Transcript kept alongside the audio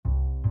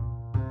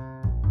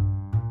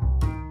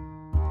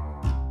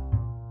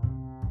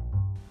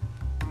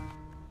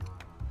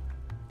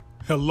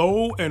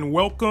Hello and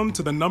welcome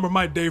to the Number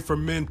My Day for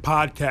Men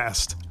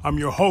podcast. I'm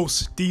your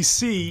host,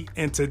 DC,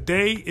 and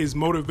today is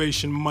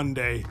Motivation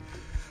Monday.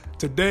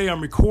 Today I'm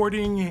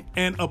recording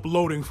and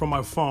uploading from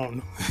my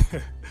phone.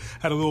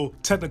 Had a little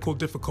technical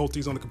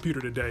difficulties on the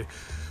computer today.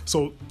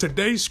 So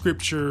today's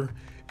scripture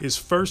is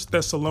 1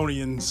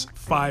 Thessalonians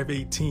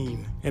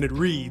 5:18, and it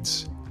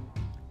reads,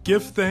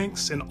 "Give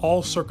thanks in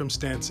all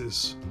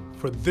circumstances,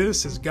 for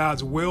this is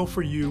God's will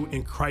for you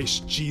in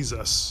Christ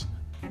Jesus."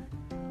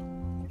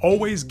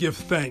 Always give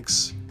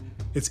thanks.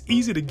 It's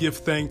easy to give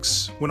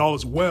thanks when all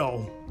is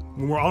well,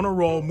 when we're on a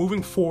roll,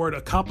 moving forward,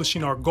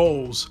 accomplishing our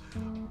goals.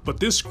 But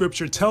this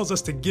scripture tells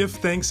us to give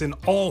thanks in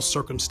all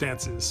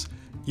circumstances.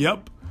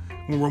 Yep,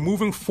 when we're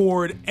moving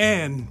forward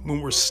and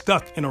when we're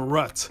stuck in a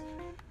rut,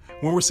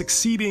 when we're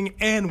succeeding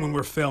and when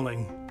we're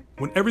failing,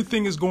 when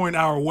everything is going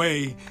our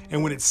way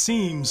and when it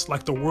seems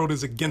like the world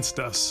is against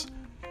us.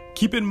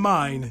 Keep in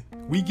mind,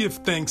 we give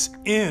thanks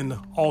in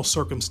all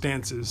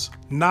circumstances,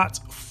 not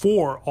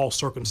for all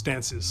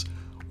circumstances.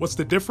 What's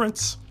the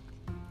difference?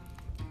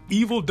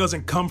 Evil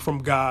doesn't come from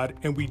God,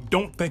 and we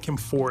don't thank Him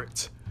for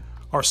it.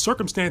 Our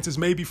circumstances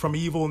may be from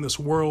evil in this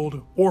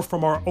world or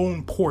from our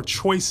own poor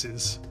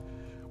choices.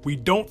 We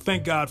don't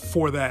thank God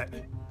for that.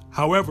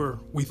 However,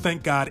 we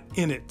thank God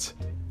in it.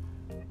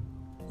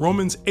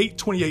 Romans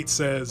 8:28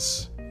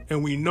 says,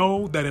 "And we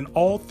know that in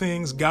all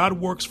things God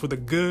works for the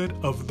good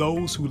of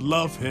those who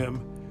love Him,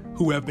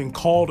 who have been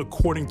called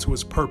according to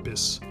His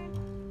purpose."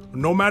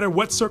 No matter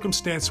what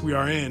circumstance we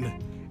are in,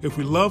 if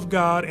we love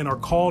God and are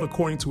called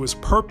according to His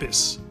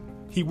purpose,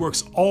 He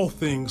works all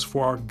things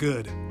for our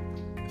good.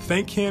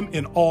 Thank Him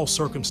in all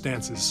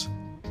circumstances.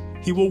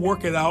 He will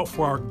work it out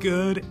for our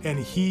good and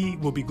He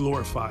will be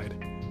glorified.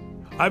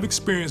 I've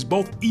experienced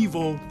both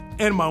evil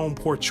and my own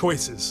poor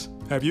choices.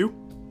 Have you?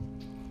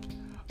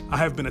 I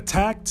have been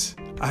attacked.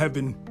 I have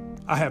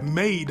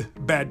made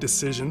bad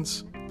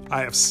decisions.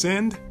 I have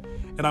sinned.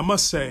 And I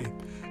must say,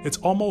 it's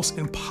almost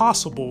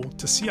impossible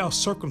to see how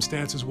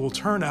circumstances will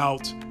turn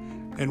out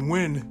and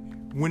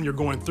when you're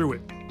going through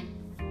it.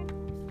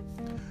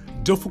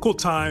 Difficult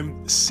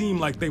times seem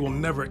like they will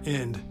never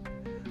end.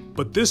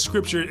 But this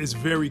scripture is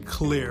very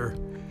clear.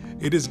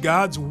 It is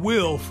God's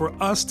will for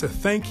us to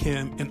thank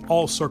Him in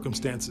all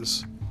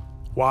circumstances.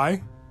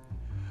 Why?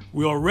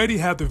 We already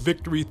have the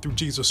victory through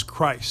Jesus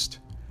Christ.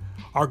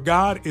 Our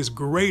God is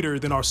greater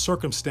than our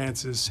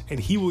circumstances, and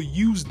He will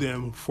use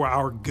them for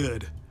our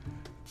good.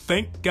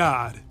 Thank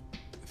God.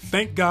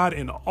 Thank God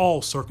in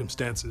all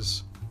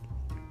circumstances.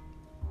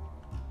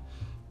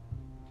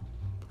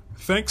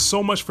 Thanks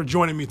so much for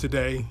joining me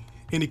today.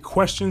 Any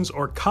questions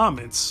or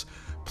comments,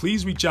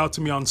 please reach out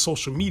to me on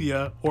social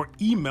media or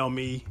email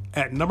me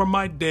at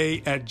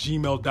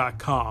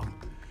numbermyday@gmail.com.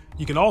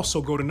 You can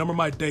also go to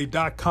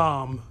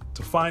numbermyday.com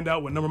to find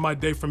out what Number My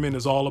Day for Men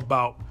is all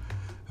about.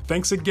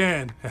 Thanks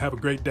again and have a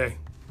great day.